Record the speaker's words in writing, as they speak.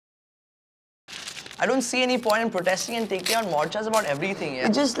I don't see any point in protesting and taking out morchas about everything. Yeah?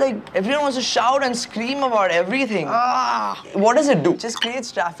 It's just like everyone wants to shout and scream about everything. What does it do? It just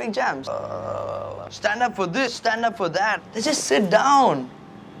creates traffic jams. Stand up for this, stand up for that. They just sit down.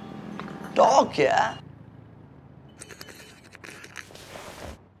 Talk, yeah?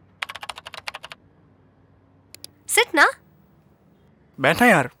 Sit na. बैठना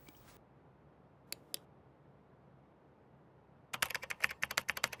यार.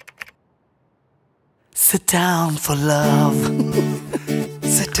 Sit down for love.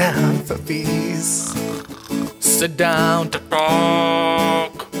 Sit down for peace. Sit down to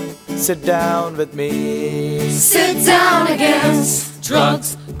talk. Sit down with me. Sit down against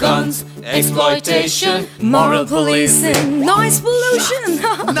drugs, guns, exploitation, moral policing, noise pollution.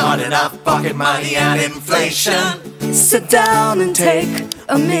 Not enough pocket money and inflation. Sit down and take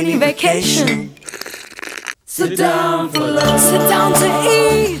a mini vacation. Sit down for love. Sit down to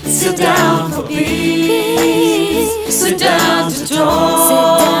eat. Sit down for peace. Sit down to talk.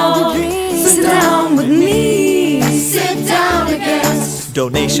 Sit down to breathe. Sit down with me. Sit down against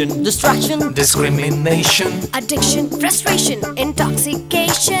Donation, distraction, discrimination, Addiction, frustration,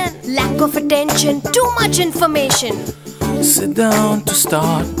 intoxication, lack of attention, too much information. sit down to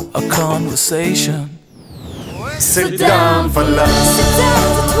start a conversation. Sit down for love. Sit down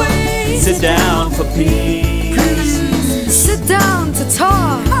to tweet. Sit down for peace. Sit down to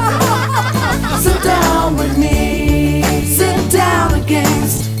talk. Sit down with me. Sit down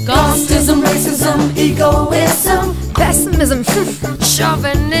against casteism, racism, egoism, Pessimism,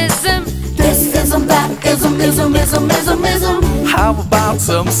 chauvinism, thisism, that-ism. How about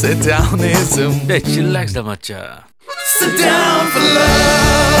some sit-downism? Chillax da macha. Sit down for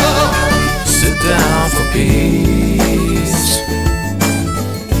love. Sit down for peace.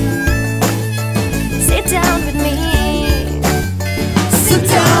 sit down with me. Sit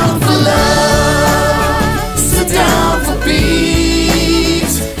down for love. Sit down for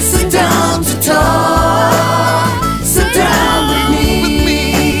peace. Sit down to talk. Sit down with me.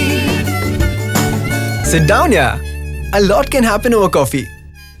 Sit down, yeah. A lot can happen over coffee.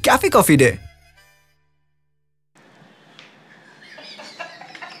 Cafe Coffee Day.